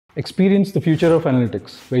Experience the future of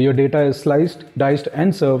analytics, where your data is sliced, diced,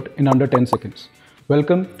 and served in under 10 seconds.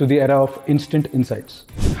 Welcome to the era of instant insights.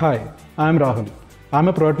 Hi, I'm Rahul. I'm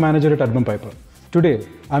a product manager at UrbanPiper. Today,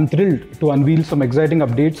 I'm thrilled to unveil some exciting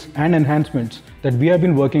updates and enhancements that we have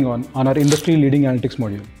been working on our industry-leading analytics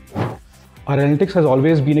module. Our analytics has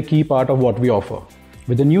always been a key part of what we offer.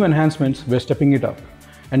 With the new enhancements, we're stepping it up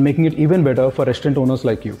and making it even better for restaurant owners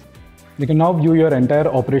like you. You can now view your entire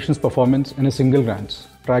operations performance in a single glance,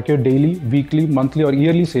 track your daily, weekly, monthly or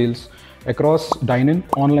yearly sales across dine-in,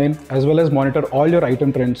 online, as well as monitor all your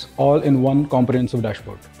item trends all in one comprehensive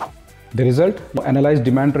dashboard. The result, analyze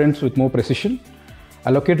demand trends with more precision,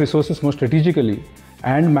 allocate resources more strategically,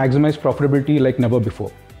 and maximize profitability like never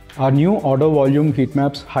before. Our new order volume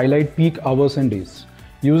Heatmaps highlight peak hours and days.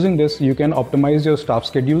 Using this, you can optimize your staff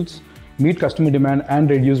schedules, meet customer demand, and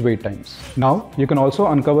reduce wait times. Now, you can also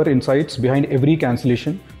uncover insights behind every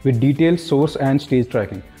cancellation with detailed source and stage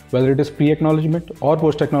tracking, whether it is pre-acknowledgement or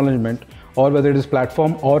post-acknowledgement, or whether it is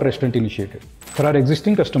platform or restaurant initiated. For our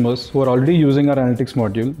existing customers who are already using our analytics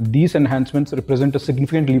module, these enhancements represent a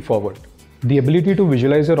significant leap forward. The ability to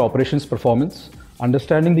visualize your operations performance,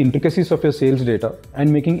 understanding the intricacies of your sales data,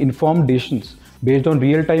 and making informed decisions based on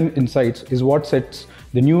real-time insights is what sets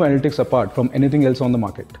the new analytics apart from anything else on the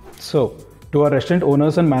market. So, to our restaurant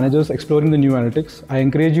owners and managers exploring the new analytics, I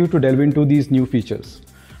encourage you to delve into these new features.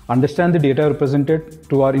 Understand the data represented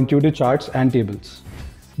through our intuitive charts and tables.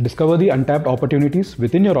 Discover the untapped opportunities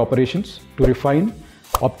within your operations to refine,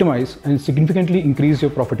 optimize, and significantly increase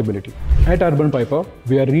your profitability. At UrbanPiper,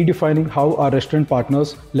 we are redefining how our restaurant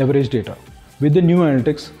partners leverage data. With the new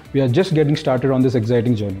analytics, we are just getting started on this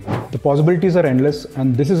exciting journey. The possibilities are endless,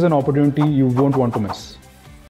 and this is an opportunity you won't want to miss.